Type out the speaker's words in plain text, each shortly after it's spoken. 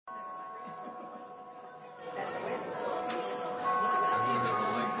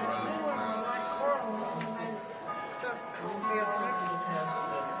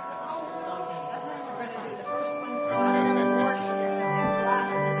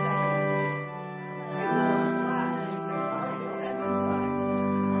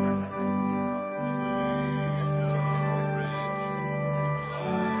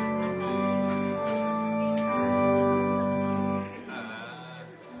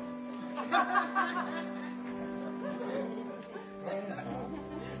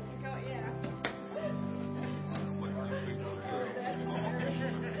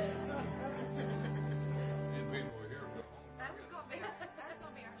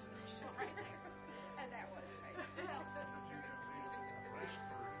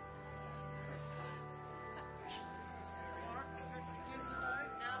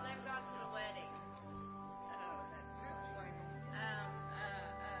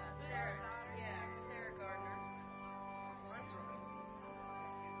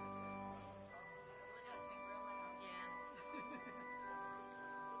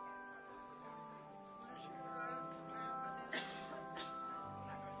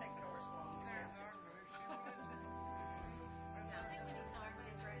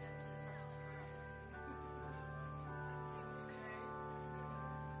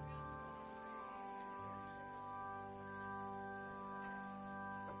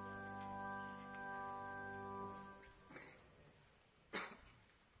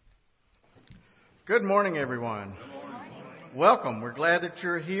Good morning, everyone. Good morning. Welcome. We're glad that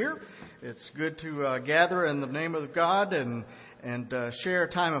you're here. It's good to gather in the name of God and share a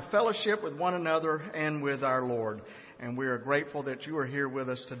time of fellowship with one another and with our Lord. And we are grateful that you are here with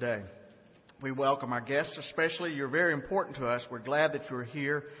us today. We welcome our guests especially. You're very important to us. We're glad that you're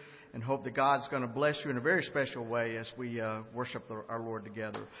here and hope that God's going to bless you in a very special way as we worship our Lord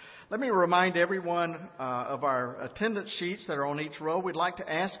together. Let me remind everyone of our attendance sheets that are on each row. We'd like to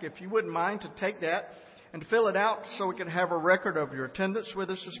ask if you wouldn't mind to take that and to fill it out so we can have a record of your attendance with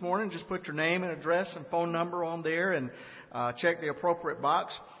us this morning. Just put your name and address and phone number on there and check the appropriate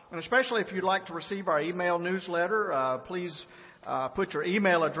box. And especially if you'd like to receive our email newsletter, please put your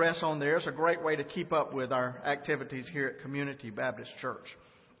email address on there. It's a great way to keep up with our activities here at Community Baptist Church.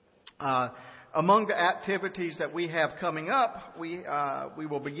 Among the activities that we have coming up, we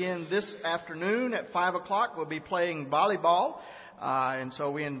will begin this afternoon at 5 o'clock. We'll be playing volleyball. And so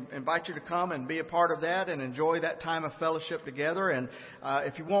we invite you to come and be a part of that and enjoy that time of fellowship together. And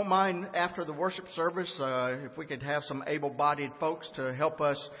if you won't mind, after the worship service, if we could have some able-bodied folks to help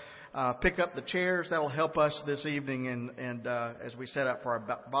us pick up the chairs, that'll help us this evening and as we set up for our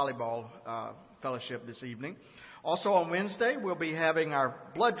volleyball fellowship this evening. Also on Wednesday, we'll be having our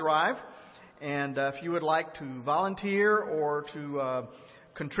blood drive. And if you would like to volunteer or to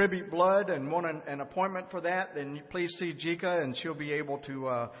contribute blood and want an appointment for that, then please see Jika and she'll be able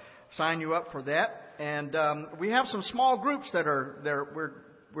to sign you up for that. And we have some small groups that are there.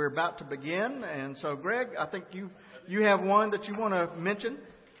 We're about to begin. And so, Greg, I think you have one that you want to mention.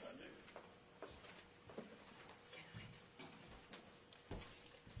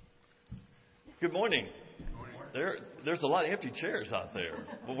 Good morning. There's a lot of empty chairs out there,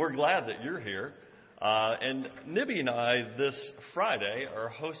 but we're glad that you're here. And Nibby and I this Friday are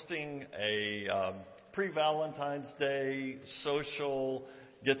hosting a pre-Valentine's Day social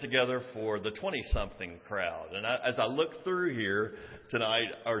get-together for the 20-something crowd. And as I look through here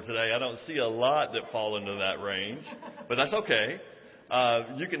today, I don't see a lot that fall into that range, but that's okay.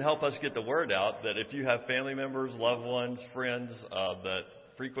 You can help us get the word out that if you have family members, loved ones, friends that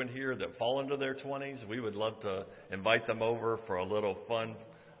frequent here that fall into their 20s, we would love to invite them over for a little fun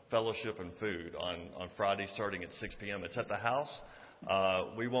fellowship and food on Friday starting at 6 p.m. It's at the house.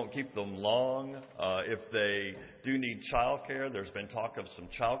 We won't keep them long. If they do need childcare, there's been talk of some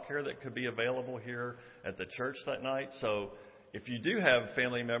childcare that could be available here at the church that night. So if you do have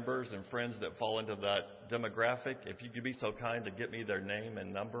family members and friends that fall into that demographic, if you could be so kind to get me their name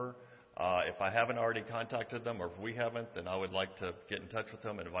and number. If I haven't already contacted them or if we haven't, then I would like to get in touch with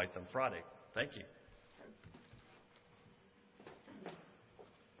them and invite them Friday. Thank you.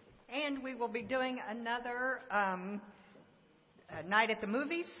 And we will be doing another night at the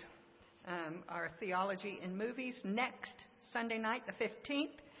movies, our theology in movies, next Sunday night, the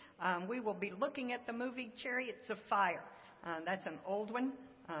 15th. We will be looking at the movie Chariots of Fire. That's an old one,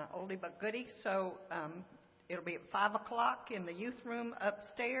 oldie but goodie. So it'll be at 5 o'clock in the youth room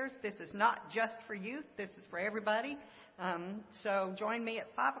upstairs. This is not just for youth. This is for everybody. So join me at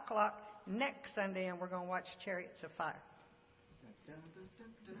 5 o'clock next Sunday, and we're going to watch Chariots of Fire.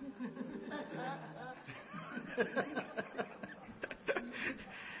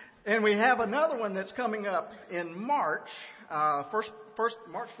 And we have another one that's coming up in March, March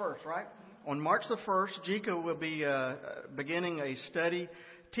 1st, right? On March the 1st, Jika will be beginning a study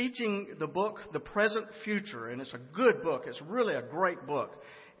teaching the book, The Present Future. And it's a good book. It's really a great book.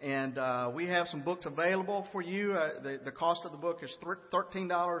 And we have some books available for you. The cost of the book is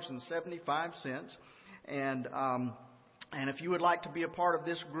 $13.75. And if you would like to be a part of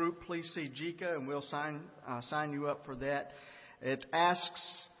this group, please see Jika, and we'll sign you up for that. It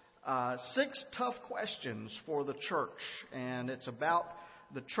asks 6 tough questions for the church, and it's about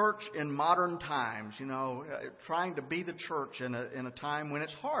the church in modern times, trying to be the church in a time when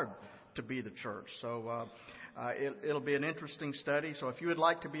it's hard to be the church. So it'll be an interesting study. So if you would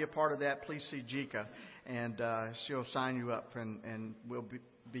like to be a part of that, please see Jika, and she'll sign you up, and we'll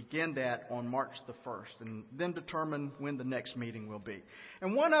begin that on March the 1st, and then determine when the next meeting will be.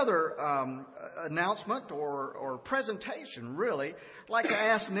 And one other announcement or presentation, really. I'd like to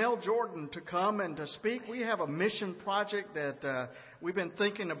ask Nell Jordan to come and to speak. We have a mission project that we've been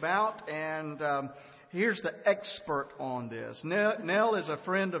thinking about, and here's the expert on this. Nell is a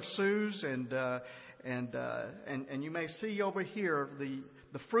friend of Sue's, and you may see over here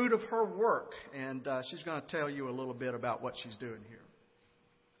the fruit of her work, and she's going to tell you a little bit about what she's doing here.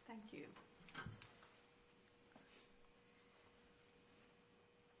 Thank you.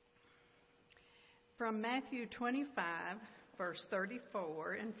 From Matthew 25, verse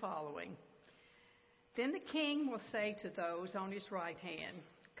 34 and following. Then the king will say to those on his right hand,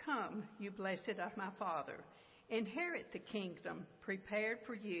 "Come, you blessed of my Father, inherit the kingdom prepared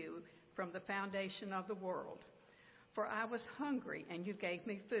for you from the foundation of the world. For I was hungry, and you gave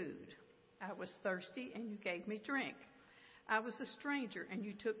me food. I was thirsty, and you gave me drink. I was a stranger, and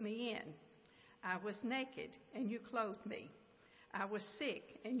you took me in. I was naked, and you clothed me. I was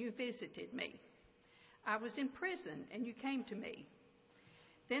sick, and you visited me. I was in prison, and you came to me."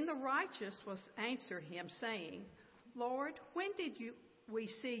 Then the righteous will answer him, saying, "Lord, when did we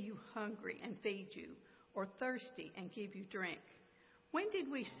see you hungry and feed you, or thirsty and give you drink? When did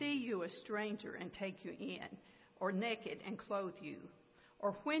we see you a stranger and take you in, or naked and clothe you?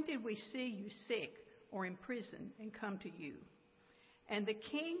 Or when did we see you sick or in prison and come to you?" And the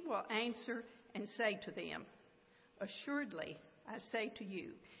king will answer and say to them, "Assuredly, I say to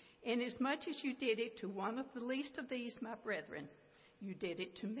you, inasmuch as you did it to one of the least of these, my brethren, you did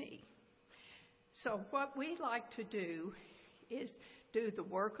it to me." So what we like to do is do the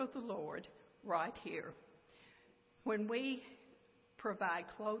work of the Lord right here. When we provide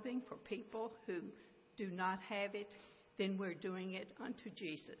clothing for people who do not have it, then we're doing it unto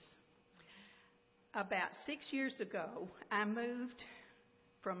Jesus. About 6 years ago, I moved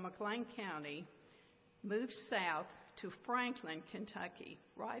from McLean County, moved south to Franklin, Kentucky,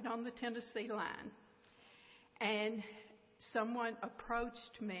 right on the Tennessee line. And someone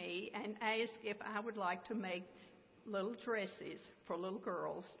approached me and asked if I would like to make little dresses for little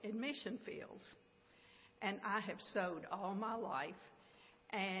girls in mission fields. And I have sewed all my life,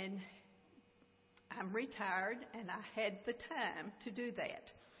 and I'm retired, and I had the time to do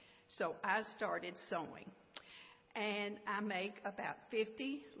that. So I started sewing. And I make about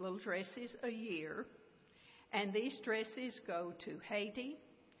 50 little dresses a year. And these dresses go to Haiti,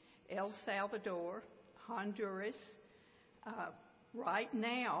 El Salvador, Honduras. Right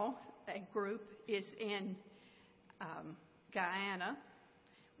now, a group is in Guyana.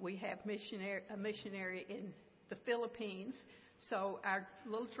 We have a missionary in the Philippines. So our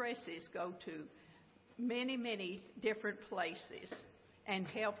little dresses go to many, many different places and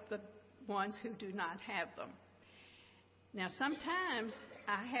help the ones who do not have them. Now, sometimes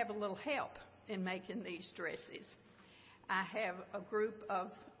I have a little help in making these dresses. I have a group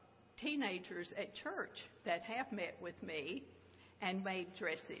of teenagers at church that have met with me and made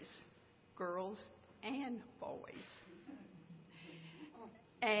dresses, girls and boys.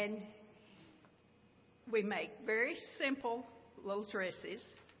 And we make very simple little dresses.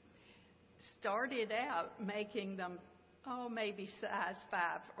 Started out making them, maybe size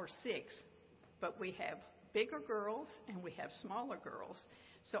 5 or 6, but we have bigger girls and we have smaller girls.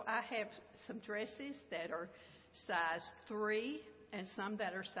 So I have some dresses that are size 3 and some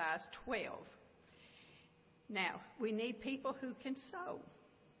that are size 12. Now, we need people who can sew,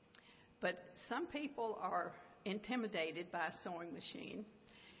 but some people are intimidated by a sewing machine.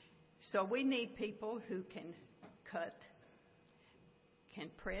 So we need people who can cut, can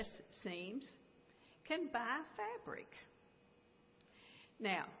press seams, can buy fabric.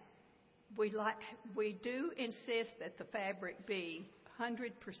 Now, we do insist that the fabric be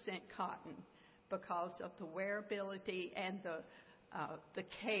 100% cotton because of the wearability and the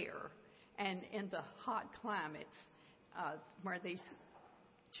care. And in the hot climates where these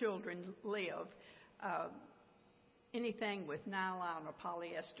children live, anything with nylon or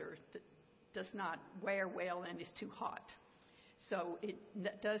polyester does not wear well and is too hot. So it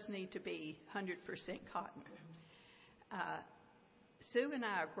does need to be 100% cotton. Sue and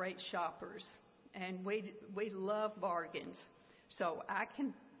I are great shoppers, and we love bargains. So I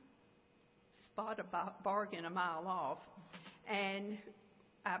can spot a bargain a mile off, and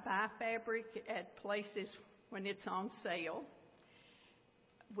I buy fabric at places when it's on sale.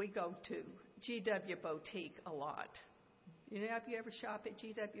 we go to GW Boutique a lot. You know, have you ever shopped at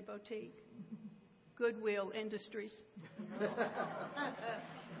GW Boutique? Goodwill Industries.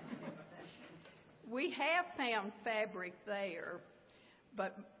 We have found fabric there,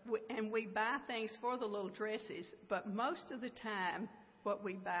 and we buy things for the little dresses, but most of the time what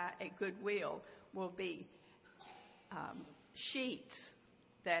we buy at Goodwill will be sheets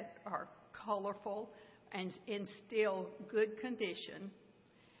that are colorful and in still good condition,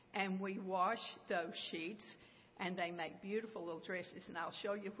 and we wash those sheets, and they make beautiful little dresses, and I'll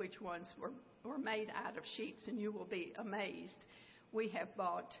show you which ones were made out of sheets, and you will be amazed. We have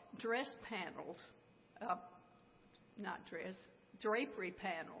bought dress panels, drapery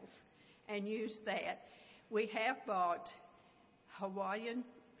panels, and used that. We have bought Hawaiian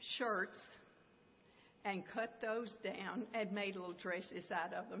shirts and cut those down and made little dresses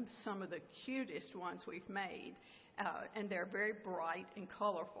out of them, some of the cutest ones we've made, and they're very bright and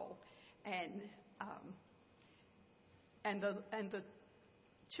colorful, and the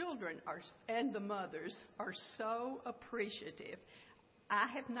children and the mothers are so appreciative. I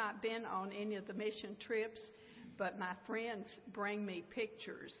have not been on any of the mission trips, but my friends bring me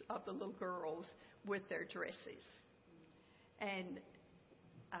pictures of the little girls with their dresses. And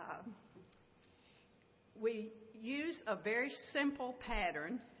we use a very simple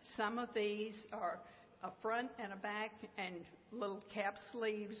pattern. Some of these are a front and a back and little cap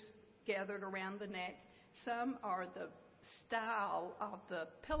sleeves gathered around the neck. Some are the style of the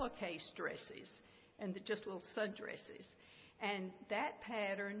pillowcase dresses and just little sundresses. And that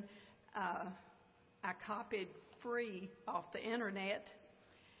pattern I copied free off the internet.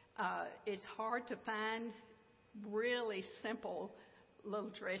 It's hard to find really simple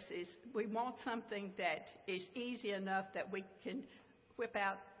little dresses. We want something that is easy enough that we can whip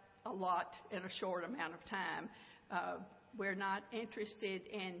out a lot in a short amount of time. We're not interested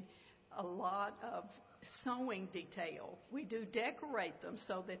in a lot of sewing detail. We do decorate them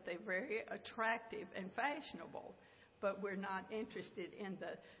so that they're very attractive and fashionable, but we're not interested in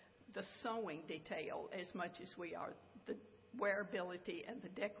the sewing detail as much as we are the wearability and the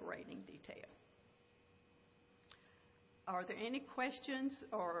decorating detail. Are there any questions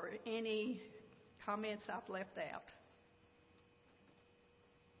or any comments I've left out?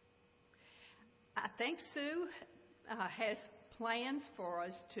 I think Sue has plans for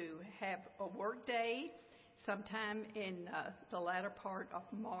us to have a work day sometime in the latter part of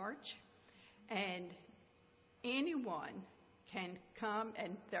March, and anyone can come,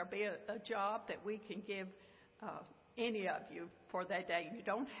 and there'll be a job that we can give any of you for that day. You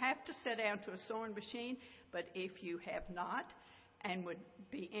don't have to sit down to a sewing machine, but if you have not and would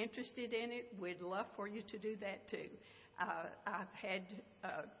be interested in it, we'd love for you to do that too. I've had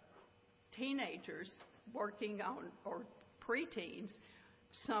teenagers working on, or preteens,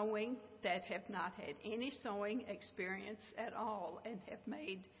 sewing that have not had any sewing experience at all and have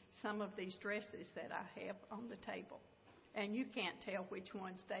made some of these dresses that I have on the table. And you can't tell which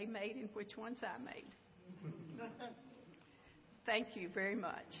ones they made and which ones I made. Thank you very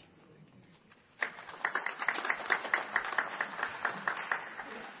much.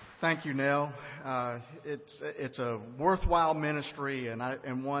 Thank you, Nell. It's a worthwhile ministry,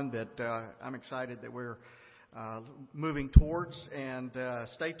 and one that I'm excited that we're moving towards. And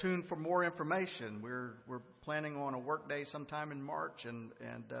stay tuned for more information. We're planning on a work day sometime in March, and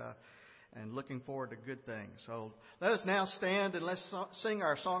looking forward to good things. So let us now stand and let's sing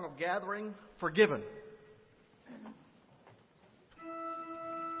our song of gathering, Forgiven. Say,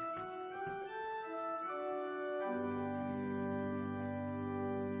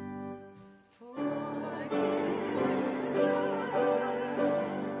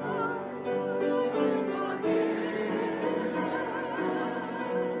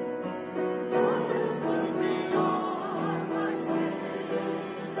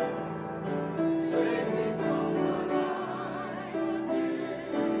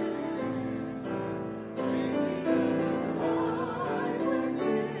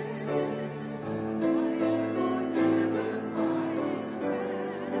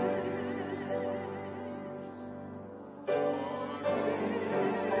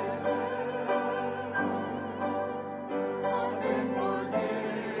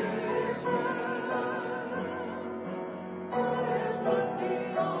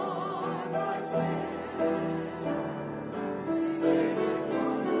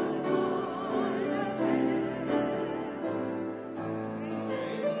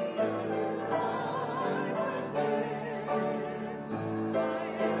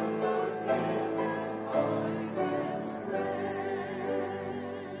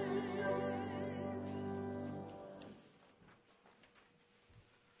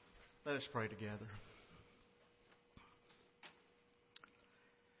 Let us pray together.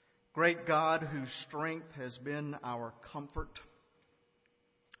 Great God, whose strength has been our comfort,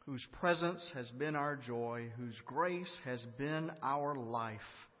 whose presence has been our joy, whose grace has been our life,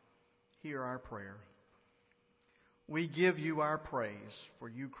 hear our prayer. We give you our praise, for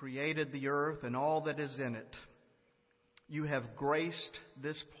you created the earth and all that is in it. You have graced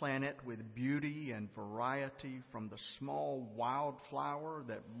this planet with beauty and variety, from the small wildflower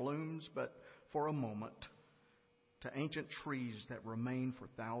that blooms but for a moment to ancient trees that remain for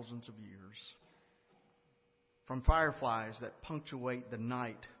thousands of years, from fireflies that punctuate the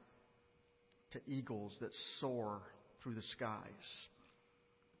night to eagles that soar through the skies.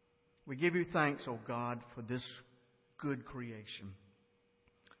 We give you thanks, O God, for this good creation.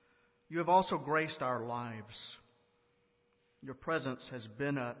 You have also graced our lives. Your presence has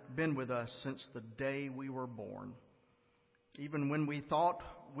been with us since the day we were born. Even when we thought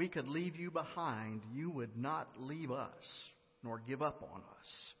we could leave you behind, you would not leave us nor give up on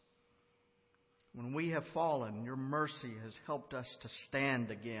us. When we have fallen, your mercy has helped us to stand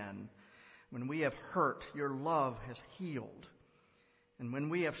again. When we have hurt, your love has healed. And when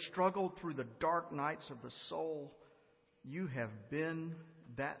we have struggled through the dark nights of the soul, you have been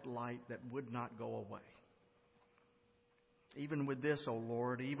that light that would not go away. Even with this, O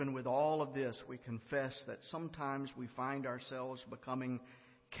Lord, even with all of this, we confess that sometimes we find ourselves becoming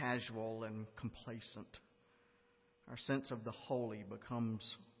casual and complacent. Our sense of the holy becomes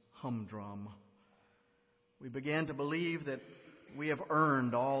humdrum. We begin to believe that we have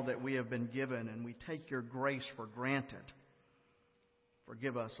earned all that we have been given, and we take your grace for granted.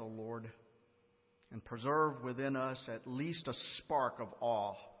 Forgive us, O Lord, and preserve within us at least a spark of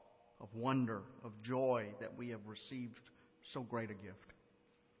awe, of wonder, of joy that we have received so great a gift.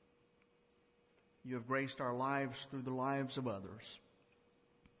 You have graced our lives through the lives of others,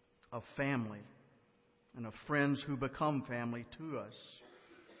 of family, and of friends who become family to us.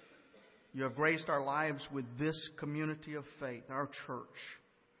 You have graced our lives with this community of faith, our church.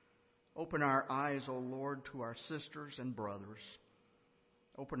 Open our eyes, O Lord, to our sisters and brothers.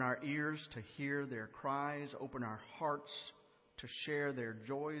 Open our ears to hear their cries. Open our hearts to share their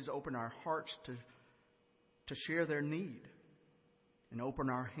joys. Open our hearts to share their need, and open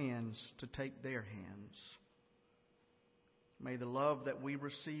our hands to take their hands. May the love that we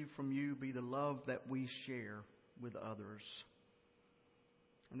receive from you be the love that we share with others.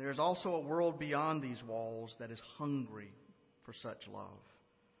 And there is also a world beyond these walls that is hungry for such love.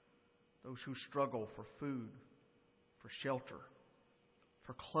 Those who struggle for food, for shelter,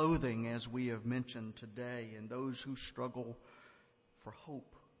 for clothing, as we have mentioned today, and those who struggle for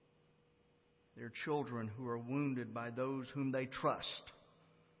hope. There are children who are wounded by those whom they trust.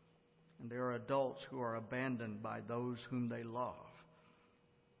 And there are adults who are abandoned by those whom they love.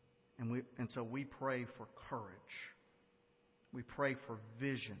 And so we pray for courage. We pray for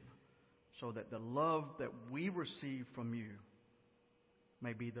vision, so that the love that we receive from you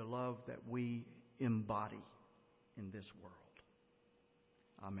may be the love that we embody in this world.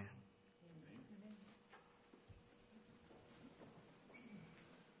 Amen.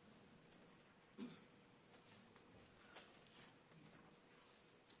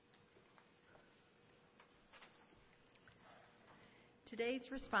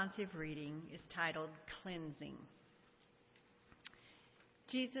 Today's responsive reading is titled Cleansing.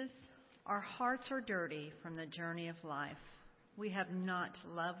 Jesus, our hearts are dirty from the journey of life. We have not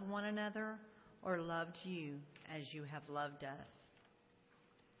loved one another or loved you as you have loved us.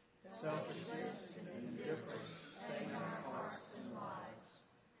 Selfishness and indifference stain our hearts and lives.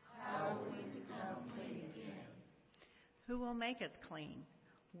 How will we become clean again? Who will make us clean?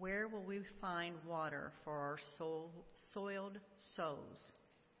 Where will we find water for our soiled souls?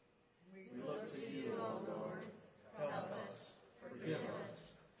 We look to you, O Lord. Help us, forgive us,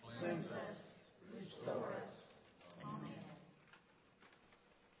 cleanse us, restore us. Amen.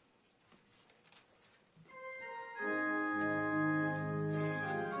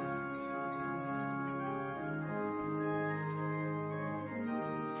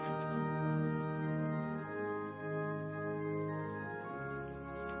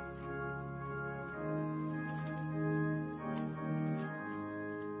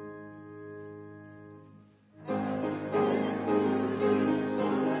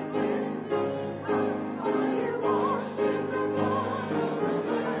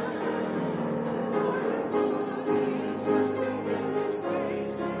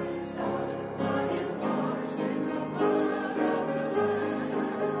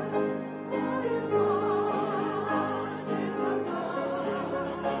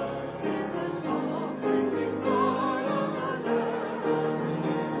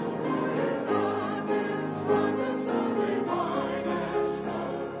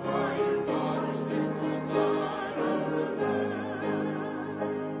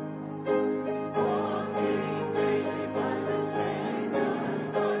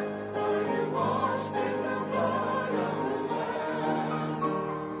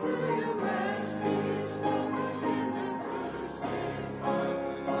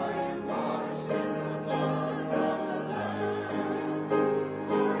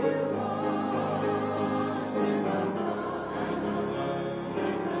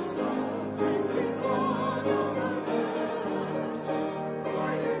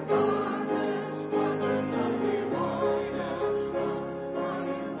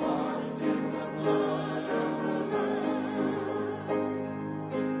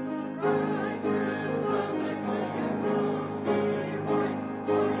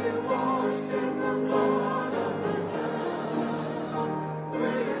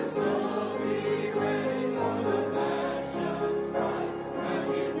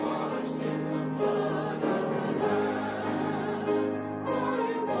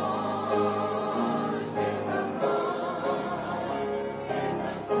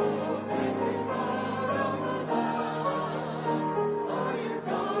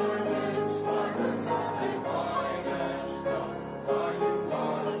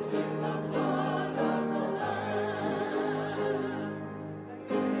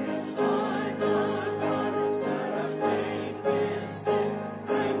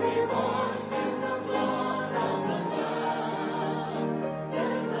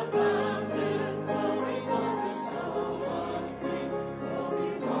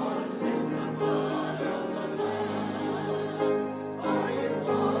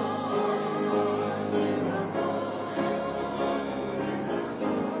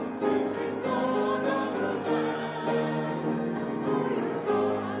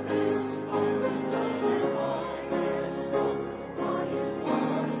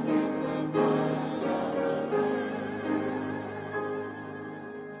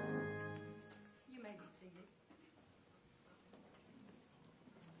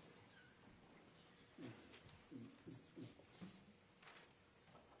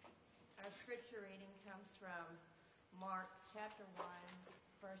 scripture reading comes from Mark chapter 1,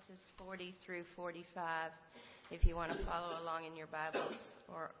 verses 40 through 45, if you want to follow along in your Bibles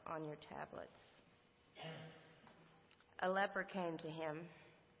or on your tablets. A leper came to him,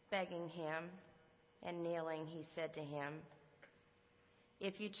 begging him, and kneeling, he said to him,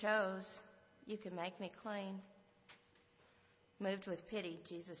 "If you chose, you could make me clean." Moved with pity,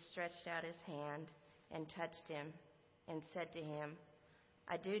 Jesus stretched out his hand and touched him and said to him,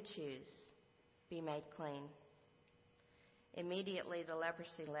 "I do choose. Be made clean." Immediately the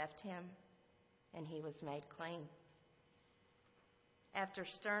leprosy left him, and he was made clean. After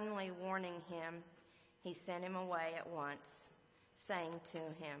sternly warning him, he sent him away at once, saying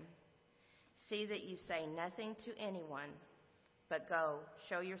to him, "See that you say nothing to anyone, but go,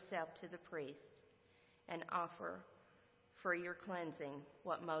 show yourself to the priest, and offer for your cleansing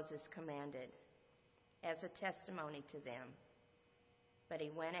what Moses commanded, as a testimony to them." But he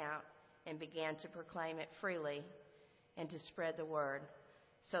went out and began to proclaim it freely and to spread the word,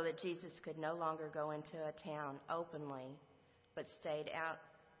 so that Jesus could no longer go into a town openly, but stayed out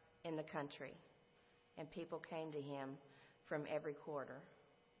in the country. And people came to him from every quarter.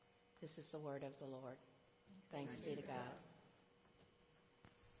 This is the word of the Lord. Thanks be to God.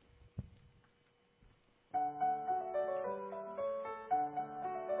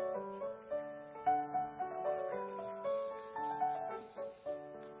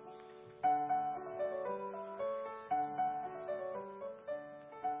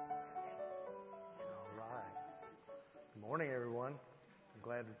 Good morning, everyone. I'm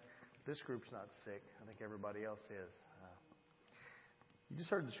glad this group's not sick. I think everybody else is. You just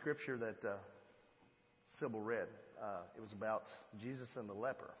heard the scripture that Sybil read. It was about Jesus and the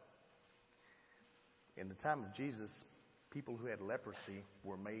leper. In the time of Jesus, people who had leprosy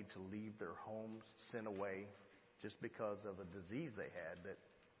were made to leave their homes, sent away, just because of a disease they had that,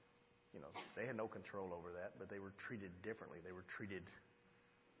 they had no control over that, but they were treated differently. They were treated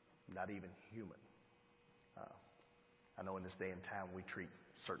not even human. I know in this day and time we treat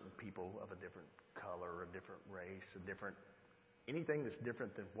certain people of a different color, a different race, anything that's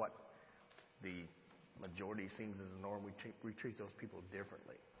different than what the majority seems as the norm. We treat those people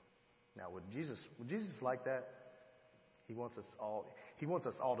differently. Now, with Jesus like that? He wants us all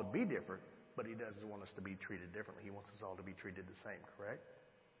to be different, but he doesn't want us to be treated differently. He wants us all to be treated the same, correct?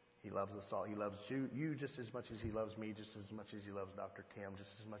 He loves us all. He loves you just as much as he loves me, just as much as he loves Dr. Tim,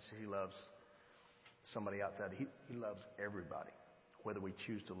 just as much as he loves somebody outside. He loves everybody. Whether we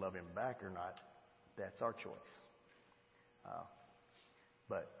choose to love him back or not, that's our choice.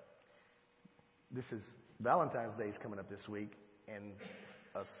 But this is Valentine's Day is coming up this week, and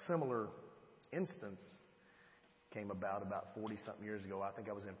a similar instance came about 40-something years ago. I think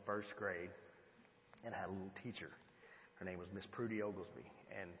I was in first grade, and I had a little teacher. Her name was Miss Prudy Oglesby,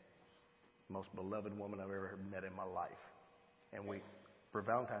 and most beloved woman I've ever met in my life. And for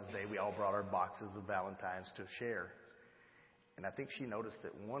Valentine's Day, we all brought our boxes of Valentines to share. And I think she noticed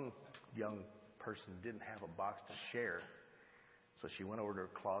that one young person didn't have a box to share. So she went over to her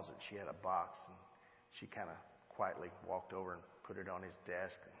closet. She had a box, and she kind of quietly walked over and put it on his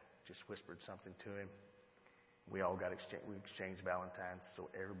desk and just whispered something to him. We all we exchanged Valentines, so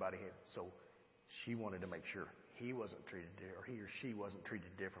she wanted to make sure he or she wasn't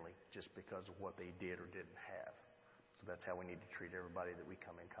treated differently just because of what they did or didn't have. So that's how we need to treat everybody that we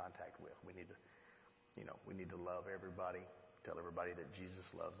come in contact with. We need to love everybody, tell everybody that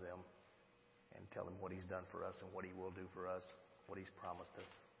Jesus loves them, and tell them what he's done for us and what he will do for us, what he's promised us.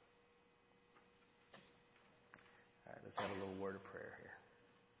 All right, let's have a little word of prayer here.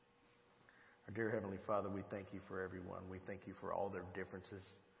 Our dear Heavenly Father, we thank you for everyone. We thank you for all their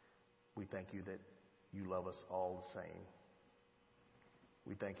differences. We thank you that you love us all the same.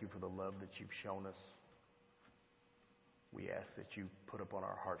 We thank you for the love that you've shown us. We ask that you put upon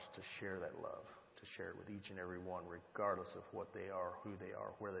our hearts to share that love, to share it with each and every one, regardless of what they are, who they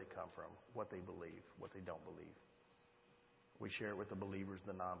are, where they come from, what they believe, what they don't believe. We share it with the believers,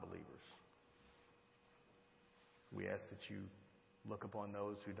 the non-believers. We ask that you look upon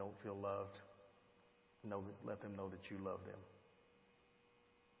those who don't feel loved. Let them know that you love them.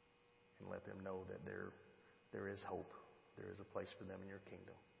 And let them know that there is hope. There is a place for them in your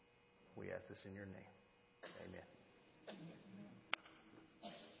kingdom. We ask this in your name. Amen.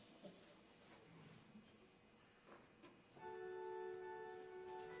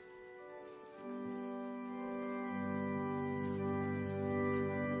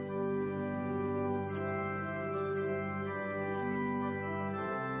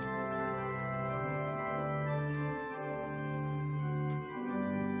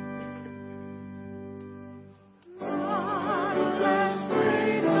 Bless,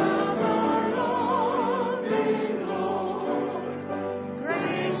 praise the Lord.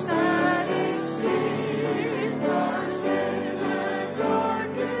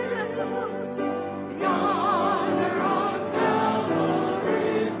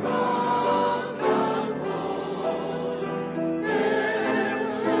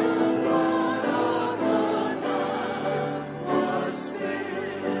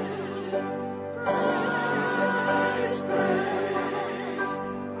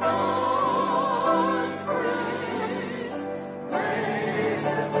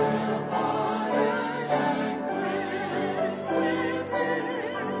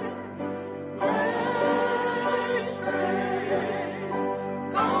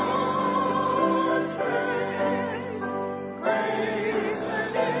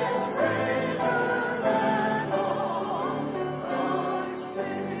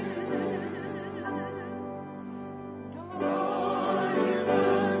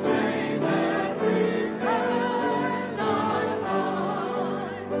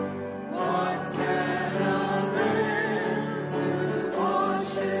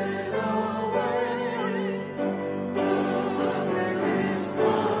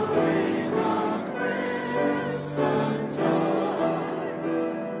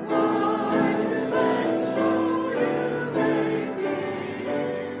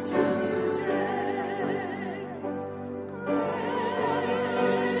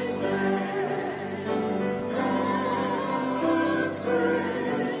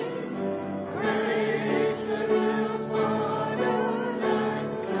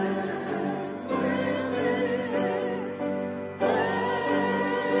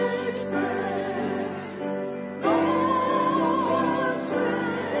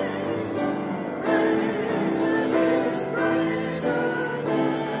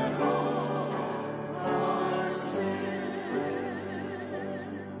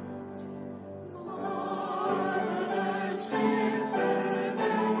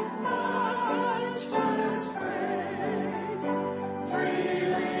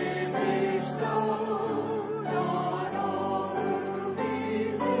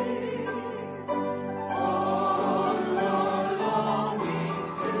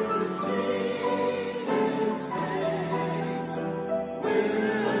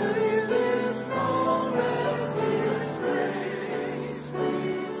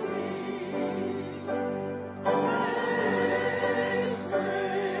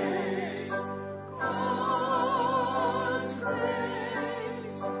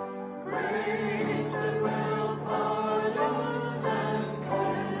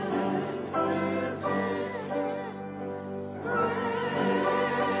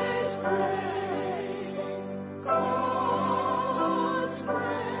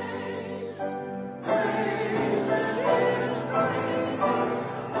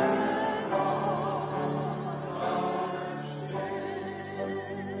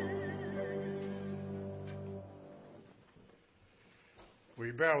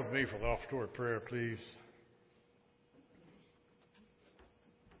 bow with me for the offertory prayer, please.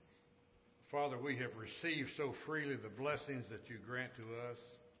 Father, we have received so freely the blessings that you grant to us.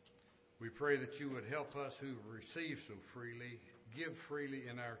 We pray that you would help us who receive so freely, give freely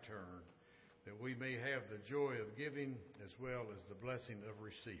in our turn, that we may have the joy of giving as well as the blessing of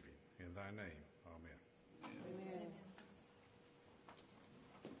receiving. In thy name, amen. Amen.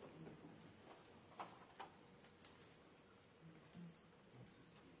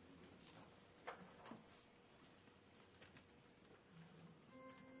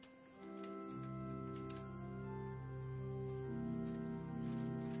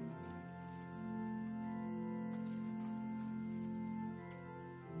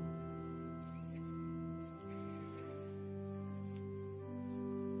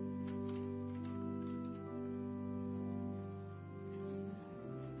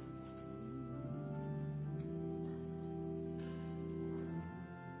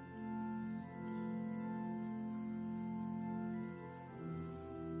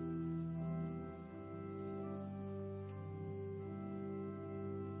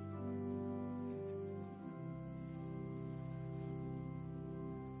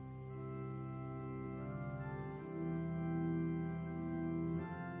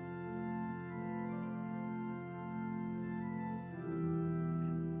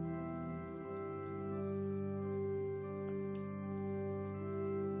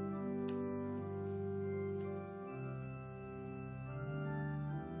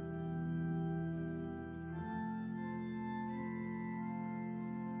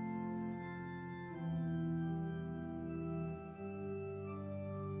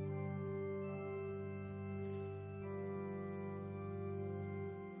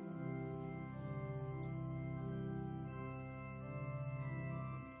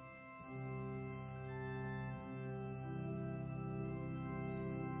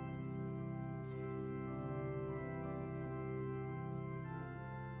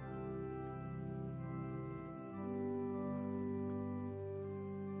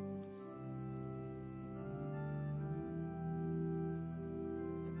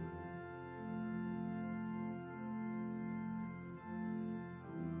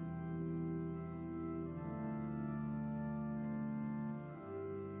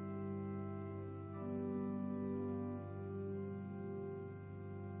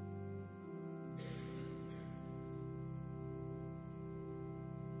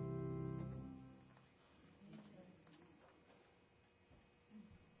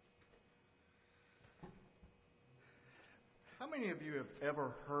 How many of you have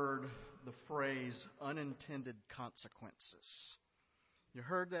ever heard the phrase unintended consequences? You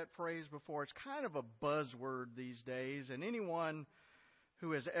heard that phrase before? It's kind of a buzzword these days, and anyone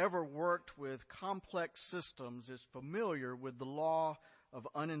who has ever worked with complex systems is familiar with the law of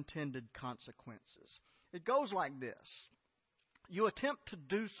unintended consequences. It goes like this. You attempt to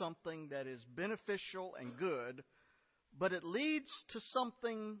do something that is beneficial and good, but it leads to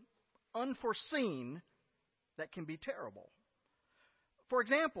something unforeseen that can be terrible. For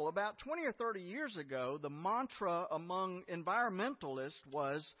example, about 20 or 30 years ago, the mantra among environmentalists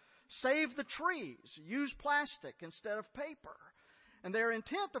was, save the trees, use plastic instead of paper. And their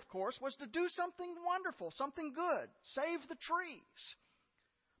intent, of course, was to do something wonderful, something good, save the trees.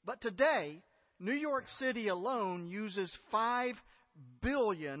 But today, New York City alone uses 5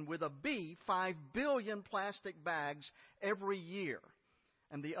 billion, with a B, 5 billion plastic bags every year.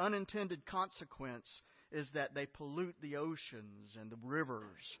 And the unintended consequence is that they pollute the oceans and the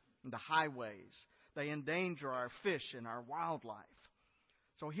rivers and the highways. They endanger our fish and our wildlife.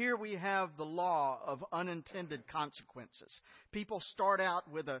 So here we have the law of unintended consequences. People start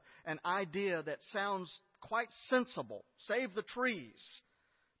out with an idea that sounds quite sensible. Save the trees.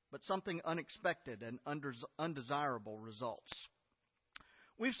 But something unexpected and undesirable results.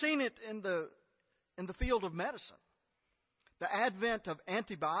 We've seen it in the field of medicine. The advent of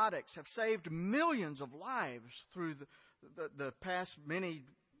antibiotics have saved millions of lives through the past many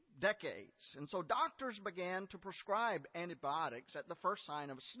decades. And so doctors began to prescribe antibiotics at the first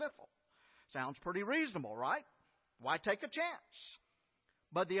sign of a sniffle. Sounds pretty reasonable, right? Why take a chance?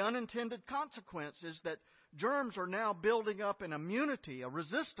 But the unintended consequence is that germs are now building up an immunity, a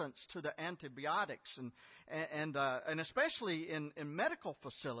resistance to the antibiotics, and especially in medical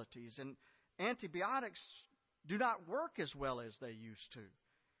facilities. And antibiotics do not work as well as they used to.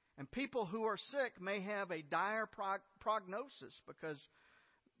 And people who are sick may have a dire prognosis because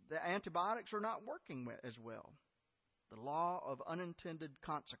the antibiotics are not working as well. The law of unintended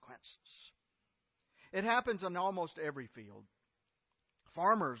consequences. It happens in almost every field.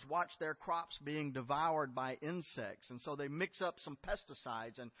 Farmers watch their crops being devoured by insects, and so they mix up some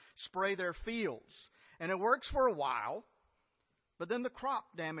pesticides and spray their fields. And it works for a while, but then the crop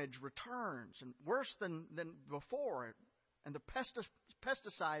damage returns, and worse than before. And the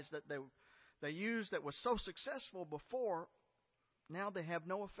pesticides that they used that was so successful before, now they have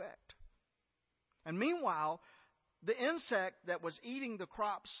no effect. And meanwhile, the insect that was eating the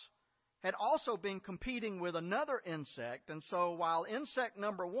crops had also been competing with another insect. And so while insect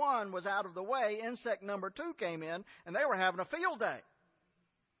number 1 was out of the way, insect number 2 came in, and they were having a field day.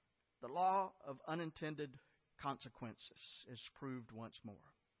 The law of unintended consequences is proved once more.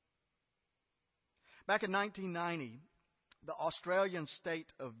 Back in 1990, the Australian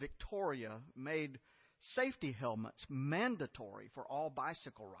state of Victoria made safety helmets mandatory for all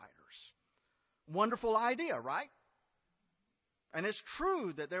bicycle riders. Wonderful idea, right? And it's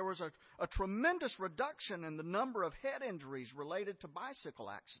true that there was a tremendous reduction in the number of head injuries related to bicycle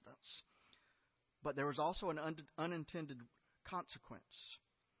accidents. But there was also an unintended consequence.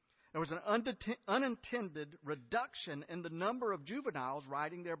 There was an unintended reduction in the number of juveniles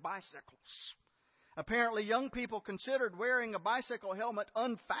riding their bicycles. Apparently, young people considered wearing a bicycle helmet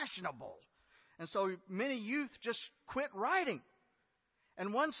unfashionable. And so many youth just quit riding.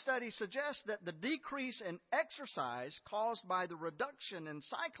 And one study suggests that the decrease in exercise caused by the reduction in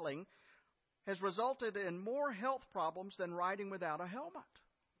cycling has resulted in more health problems than riding without a helmet.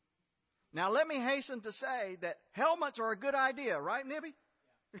 Now, let me hasten to say that helmets are a good idea, right, Nibby?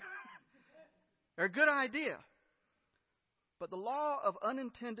 Yeah. They're a good idea. But the law of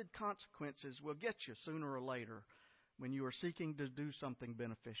unintended consequences will get you sooner or later when you are seeking to do something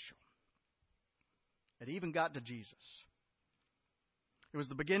beneficial. It even got to Jesus. It was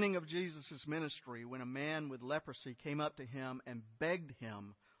the beginning of Jesus' ministry when a man with leprosy came up to him and begged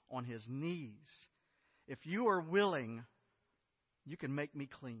him on his knees, "If you are willing, you can make me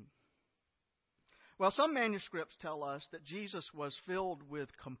clean." Well, some manuscripts tell us that Jesus was filled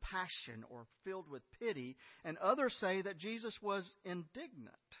with compassion or filled with pity, and others say that Jesus was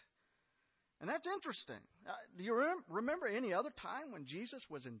indignant. And that's interesting. Do you remember any other time when Jesus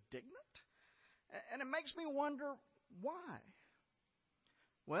was indignant? And it makes me wonder why.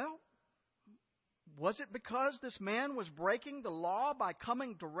 Well, was it because this man was breaking the law by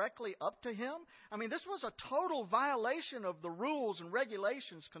coming directly up to him? I mean, this was a total violation of the rules and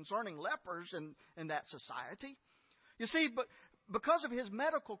regulations concerning lepers in that society. You see, but because of his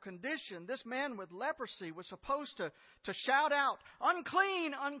medical condition, this man with leprosy was supposed to shout out,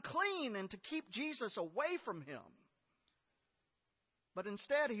 "Unclean, unclean," and to keep Jesus away from him. But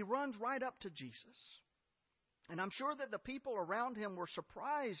instead, he runs right up to Jesus. And I'm sure that the people around him were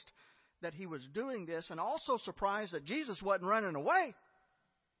surprised that he was doing this, and also surprised that Jesus wasn't running away.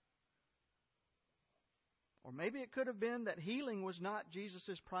 Or maybe it could have been that healing was not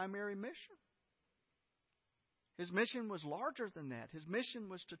Jesus' primary mission. His mission was larger than that. His mission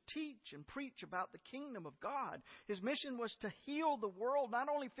was to teach and preach about the kingdom of God. His mission was to heal the world, not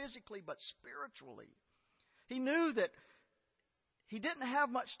only physically, but spiritually. He knew that he didn't have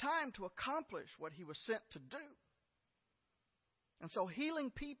much time to accomplish what he was sent to do. And so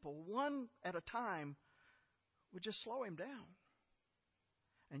healing people one at a time would just slow him down.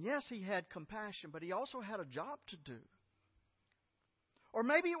 And yes, he had compassion, but he also had a job to do. Or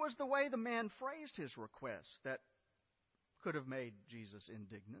maybe it was the way the man phrased his request that could have made Jesus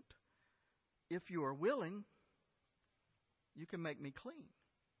indignant. "If you are willing, you can make me clean."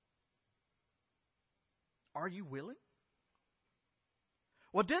 Are you willing?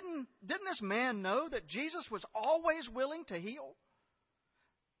 Well, didn't this man know that Jesus was always willing to heal?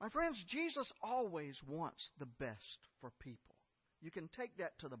 My friends, Jesus always wants the best for people. You can take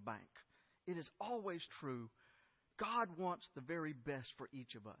that to the bank. It is always true. God wants the very best for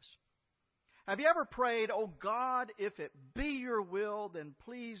each of us. Have you ever prayed, "Oh God, if it be your will, then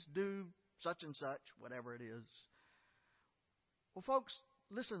please do such and such," whatever it is? Well, folks,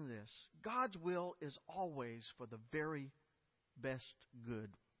 listen to this. God's will is always for the very best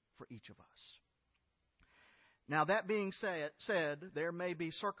good for each of us. Now, that being said, there may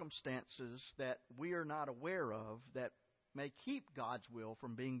be circumstances that we are not aware of that may keep God's will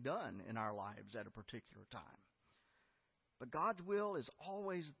from being done in our lives at a particular time. But God's will is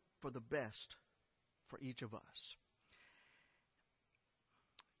always for the best for each of us.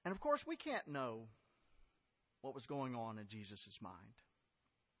 And of course, we can't know what was going on in Jesus' mind.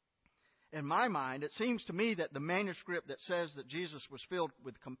 In my mind, it seems to me that the manuscript that says that Jesus was filled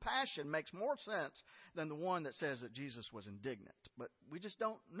with compassion makes more sense than the one that says that Jesus was indignant. But we just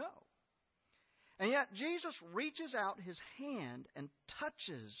don't know. And yet Jesus reaches out his hand and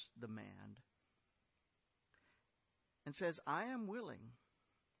touches the man and says, "I am willing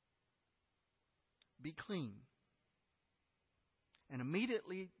be clean. And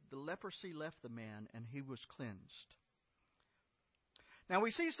immediately the leprosy left the man, and he was cleansed. Now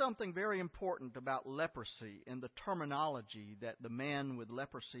we see something very important about leprosy in the terminology that the man with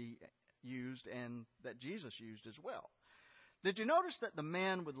leprosy used and that Jesus used as well. Did you notice that the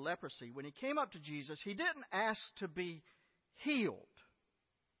man with leprosy, when he came up to Jesus, he didn't ask to be healed?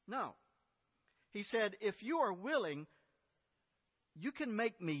 No. He said, if you are willing, you can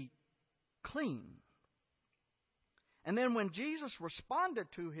make me clean. And then when Jesus responded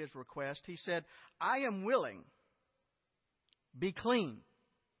to his request, he said, I am willing. Be clean.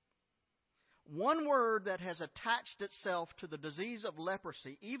 One word that has attached itself to the disease of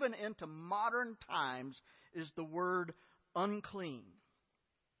leprosy, even into modern times, is the word unclean.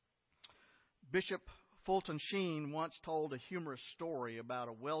 Bishop Fulton Sheen once told a humorous story about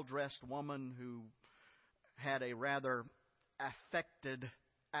a well-dressed woman who had a rather affected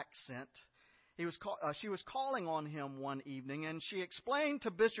accent. She was calling on him one evening, and she explained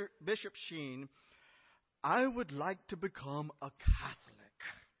to Bishop Sheen, I would like to become a Catholic,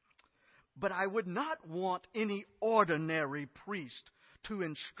 but I would not want any ordinary priest to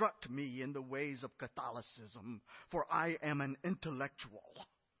instruct me in the ways of Catholicism, for I am an intellectual.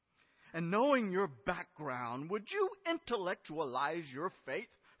 And knowing your background, would you intellectualize your faith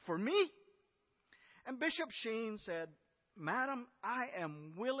for me? And Bishop Sheen said, Madam, I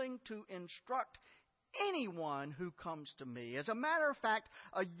am willing to instruct anyone who comes to me. As a matter of fact,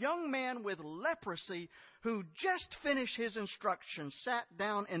 a young man with leprosy who just finished his instruction sat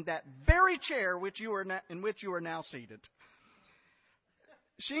down in that very chair in which you are now seated.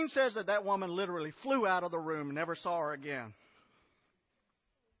 Sheen says that woman literally flew out of the room and never saw her again.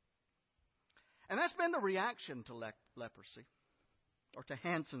 And that's been the reaction to leprosy, or to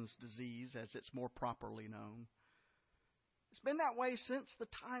Hansen's disease, as it's more properly known. It's been that way since the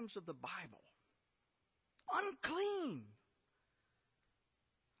times of the Bible. Unclean.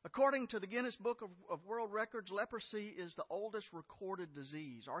 According to the Guinness Book of World Records, leprosy is the oldest recorded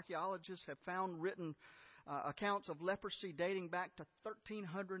disease. Archaeologists have found written accounts of leprosy dating back to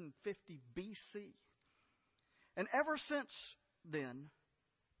 1350 BC. And ever since then,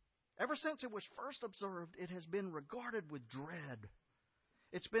 ever since it was first observed, it has been regarded with dread.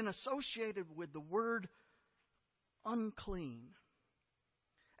 It's been associated with the word unclean.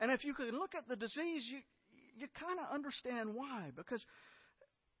 And if you can look at the disease, you kind of understand why. Because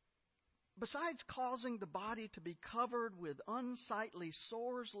besides causing the body to be covered with unsightly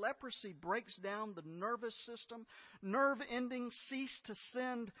sores, leprosy breaks down the nervous system. Nerve endings cease to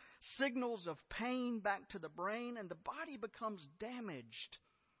send signals of pain back to the brain, and the body becomes damaged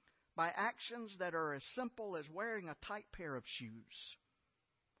by actions that are as simple as wearing a tight pair of shoes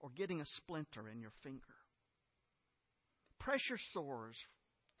or getting a splinter in your finger. Pressure sores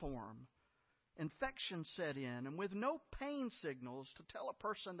form. Infections set in, and with no pain signals to tell a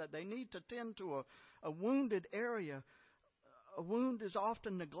person that they need to tend to a wounded area, a wound is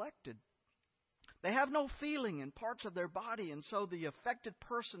often neglected. They have no feeling in parts of their body, and so the affected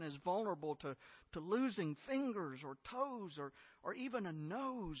person is vulnerable to losing fingers or toes or even a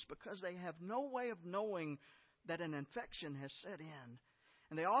nose because they have no way of knowing that an infection has set in.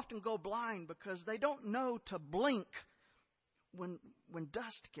 And they often go blind because they don't know to blink when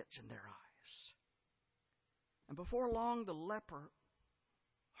dust gets in their eyes. And before long, the leper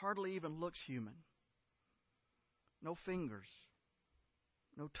hardly even looks human. No fingers,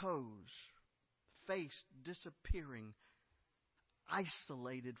 no toes, face disappearing,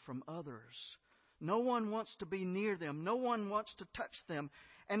 isolated from others. No one wants to be near them. No one wants to touch them.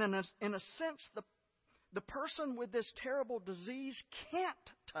 And in a sense, the person with this terrible disease can't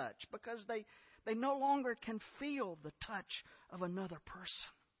touch because they no longer can feel the touch of another person.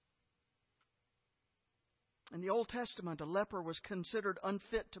 In the Old Testament, a leper was considered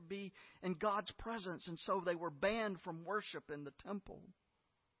unfit to be in God's presence, and so they were banned from worship in the temple.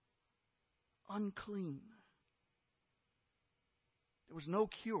 Unclean. There was no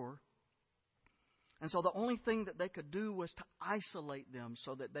cure. And so the only thing that they could do was to isolate them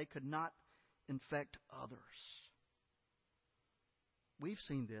so that they could not infect others. We've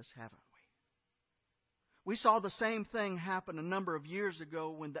seen this, haven't we? We saw the same thing happen a number of years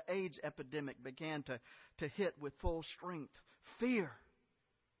ago when the AIDS epidemic began to hit with full strength. Fear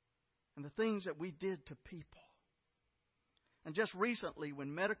and the things that we did to people. And just recently,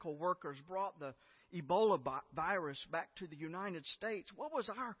 when medical workers brought the Ebola virus back to the United States, what was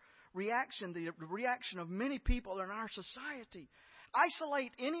our reaction, the reaction of many people in our society?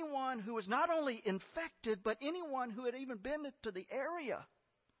 Isolate anyone who was not only infected, but anyone who had even been to the area.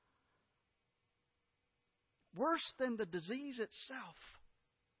 Worse than the disease itself.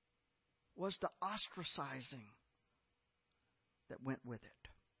 was the ostracizing that went with it.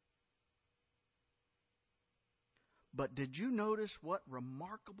 But did you notice what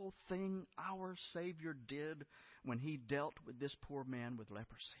remarkable thing our Savior did when He dealt with this poor man with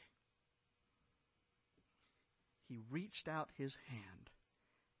leprosy? He reached out His hand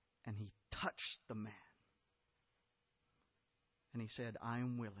and He touched the man. And He said, I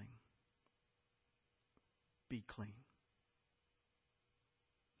am willing. Be clean.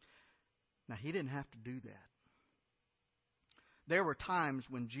 Now, He didn't have to do that. There were times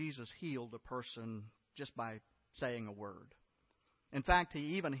when Jesus healed a person just by saying a word. In fact,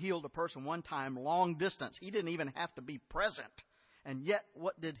 He even healed a person one time long distance. He didn't even have to be present. And yet,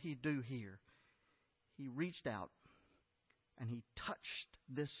 what did He do here? He reached out and He touched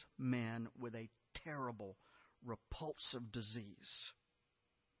this man with a terrible, repulsive disease.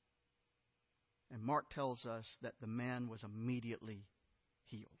 And Mark tells us that the man was immediately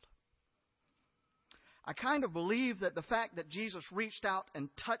healed. I kind of believe that the fact that Jesus reached out and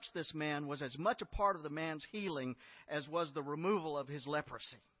touched this man was as much a part of the man's healing as was the removal of his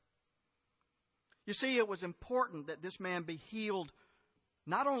leprosy. You see, it was important that this man be healed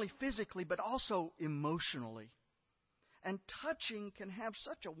not only physically but also emotionally. And touching can have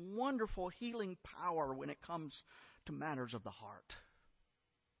such a wonderful healing power when it comes to matters of the heart.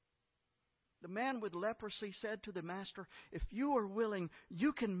 The man with leprosy said to the master, if you are willing,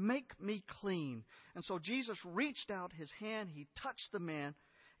 you can make me clean. And so Jesus reached out His hand, He touched the man,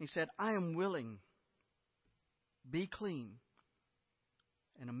 He said, I am willing. Be clean.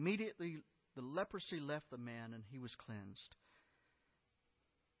 And immediately the leprosy left the man and he was cleansed.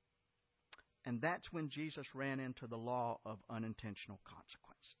 And that's when Jesus ran into the law of unintentional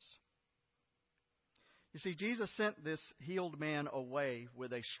consequences. You see, Jesus sent this healed man away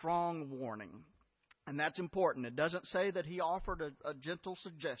with a strong warning. And that's important. It doesn't say that He offered a gentle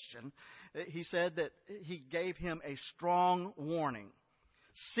suggestion. He said that He gave him a strong warning.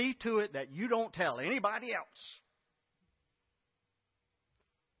 See to it that you don't tell anybody else.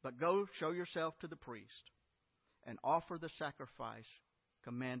 But go show yourself to the priest and offer the sacrifice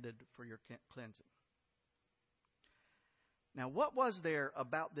commanded for your cleansing. Now, what was there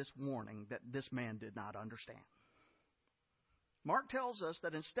about this warning that this man did not understand? Mark tells us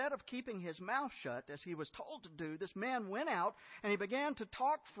that instead of keeping his mouth shut, as he was told to do, this man went out and he began to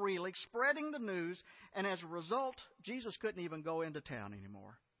talk freely, spreading the news, and as a result, Jesus couldn't even go into town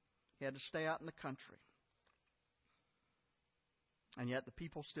anymore. He had to stay out in the country. And yet the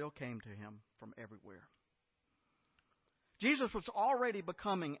people still came to Him from everywhere. Jesus was already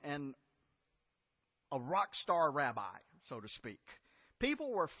becoming a rock star rabbi, so to speak.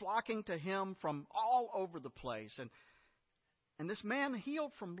 People were flocking to Him from all over the place. And this man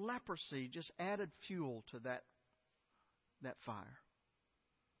healed from leprosy just added fuel to that fire.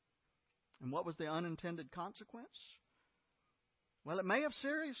 And what was the unintended consequence? Well, it may have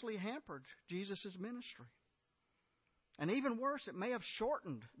seriously hampered Jesus' ministry. And even worse, it may have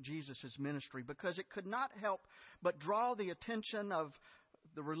shortened Jesus' ministry because it could not help but draw the attention of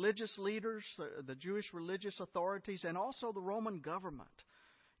the religious leaders, the Jewish religious authorities, and also the Roman government.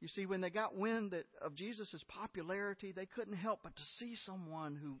 You see, when they got wind of Jesus' popularity, they couldn't help but to see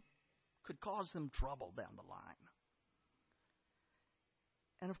someone who could cause them trouble down the line.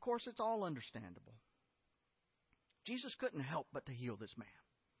 And of course, it's all understandable. Jesus couldn't help but to heal this man.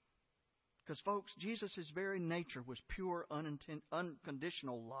 Because, folks, Jesus' very nature was pure,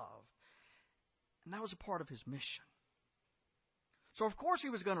 unconditional love. And that was a part of His mission. So, of course, He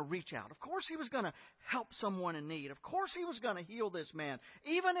was going to reach out. Of course, He was going to help someone in need. Of course, He was going to heal this man,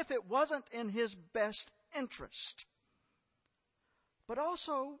 even if it wasn't in His best interest. But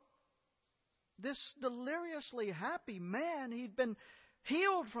also, this deliriously happy man, he'd been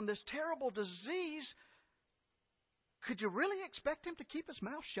healed from this terrible disease. Could you really expect him to keep his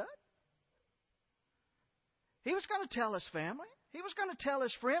mouth shut? He was going to tell his family. He was going to tell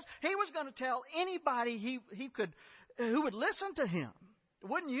his friends. He was going to tell anybody he could who would listen to him.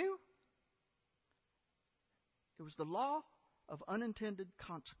 Wouldn't you? It was the law of unintended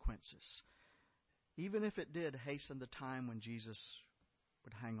consequences, even if it did hasten the time when Jesus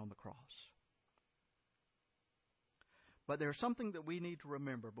would hang on the cross. But there's something that we need to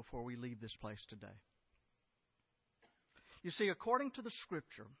remember before we leave this place today. You see, according to the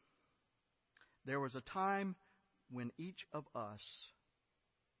Scripture, there was a time when each of us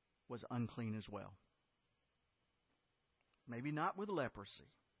was unclean as well. Maybe not with leprosy.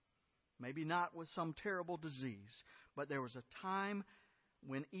 Maybe not with some terrible disease. But there was a time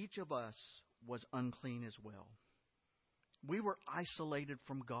when each of us was unclean as well. We were isolated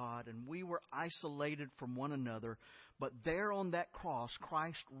from God, and we were isolated from one another. But there on that cross,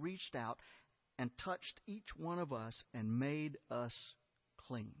 Christ reached out and touched each one of us and made us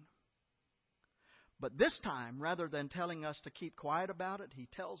clean. But this time, rather than telling us to keep quiet about it, He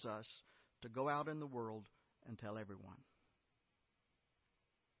tells us to go out in the world and tell everyone.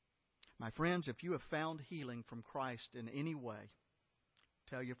 My friends, if you have found healing from Christ in any way,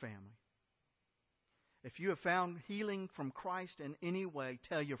 tell your family. If you have found healing from Christ in any way,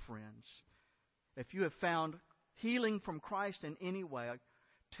 tell your friends. If you have found healing from Christ in any way,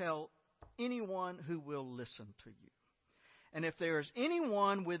 tell anyone who will listen to you. And if there is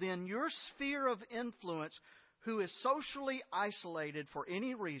anyone within your sphere of influence who is socially isolated for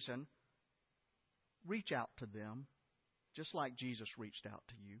any reason, reach out to them, just like Jesus reached out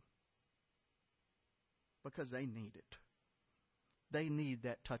to you. Because they need it. They need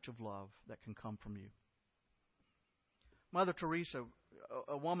that touch of love that can come from you. Mother Teresa,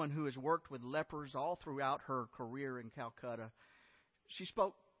 a woman who has worked with lepers all throughout her career in Calcutta, she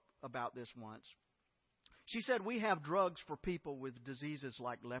spoke about this once. She said, "We have drugs for people with diseases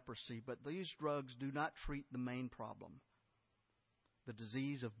like leprosy, but these drugs do not treat the main problem, the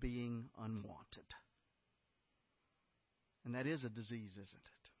disease of being unwanted." And that is a disease, isn't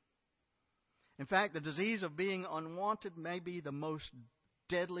it? In fact, the disease of being unwanted may be the most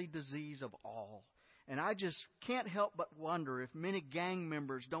deadly disease of all. And I just can't help but wonder if many gang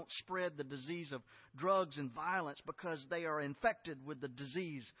members don't spread the disease of drugs and violence because they are infected with the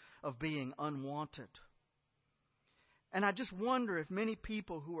disease of being unwanted. And I just wonder if many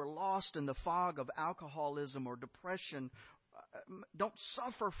people who are lost in the fog of alcoholism or depression don't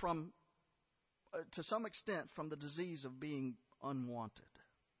suffer from, to some extent, from the disease of being unwanted.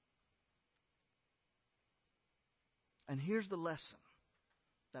 And here's the lesson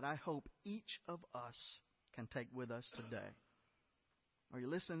that I hope each of us can take with us today. Are you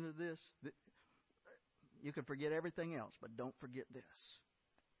listening to this? You can forget everything else, but don't forget this.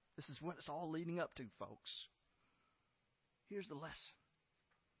 This is what it's all leading up to, folks. Here's the lesson.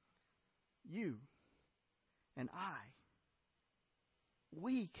 You and I,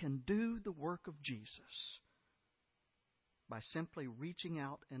 we can do the work of Jesus by simply reaching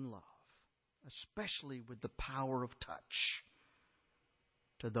out in love, especially with the power of touch,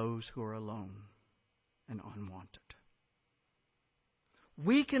 to those who are alone and unwanted.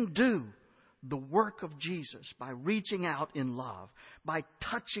 We can do the work of Jesus by reaching out in love, by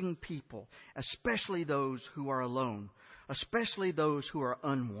touching people, especially those who are alone, especially those who are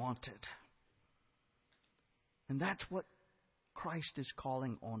unwanted. And that's what Christ is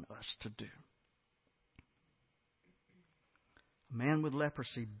calling on us to do. A man with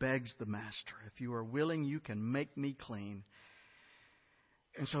leprosy begs the master, "If you are willing, you can make me clean."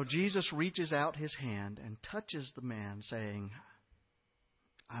 And so Jesus reaches out His hand and touches the man, saying,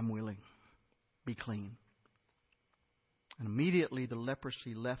 "I'm willing. Be clean." And immediately the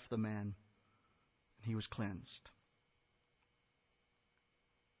leprosy left the man, and he was cleansed.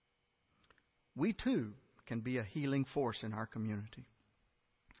 We too can be a healing force in our community.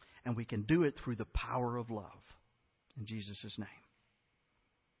 And we can do it through the power of love in Jesus' name.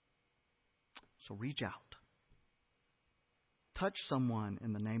 So reach out. Touch someone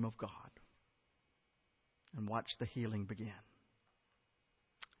in the name of God. And watch the healing begin.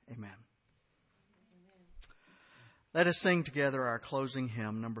 Amen. Let us sing together our closing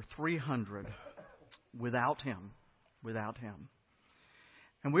hymn, number 300, Without Him, Without Him.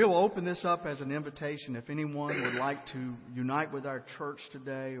 And we will open this up as an invitation if anyone would like to unite with our church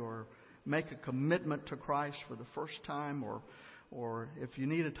today or make a commitment to Christ for the first time, or if you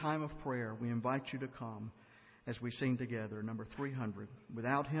need a time of prayer, we invite you to come as we sing together, number 300.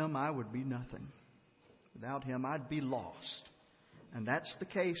 Without Him, I would be nothing. Without Him, I'd be lost. And that's the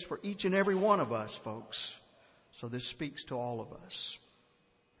case for each and every one of us, folks. So this speaks to all of us.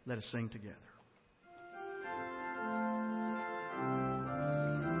 Let us sing together.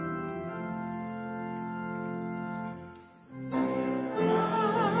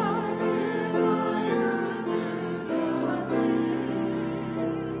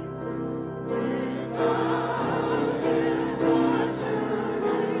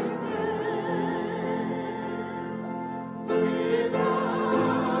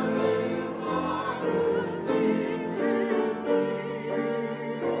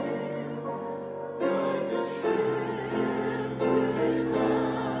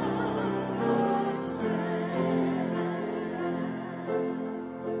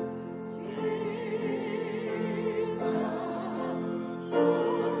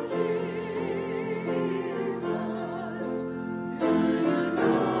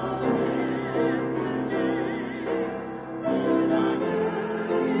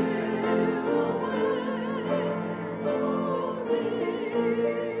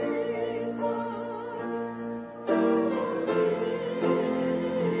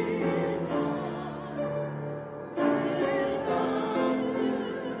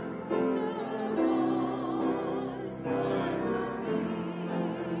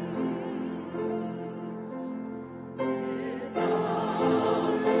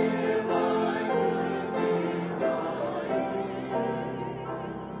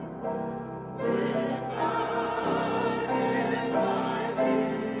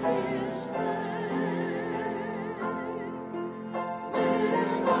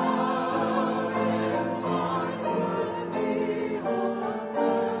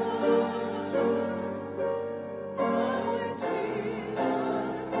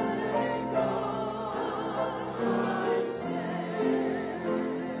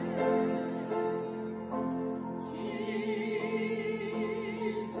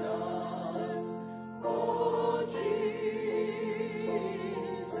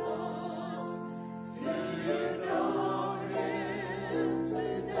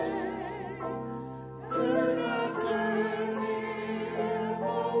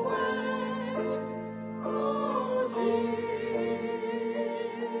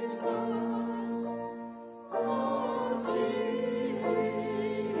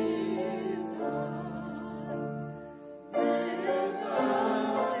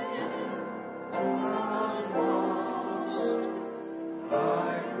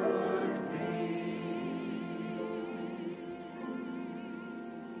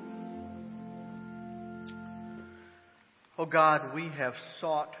 Oh God, we have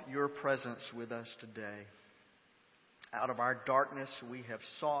sought your presence with us today. Out of our darkness, we have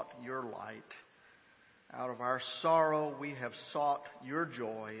sought your light. Out of our sorrow, we have sought your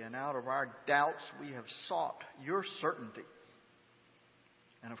joy. And out of our doubts, we have sought your certainty.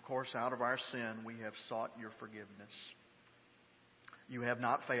 And of course, out of our sin, we have sought your forgiveness. You have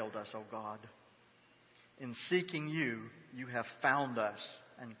not failed us, O God. In seeking you, you have found us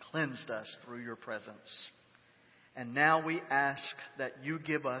and cleansed us through your presence. And now we ask that you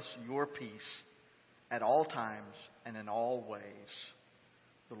give us your peace at all times and in all ways.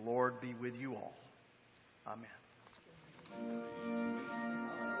 The Lord be with you all. Amen.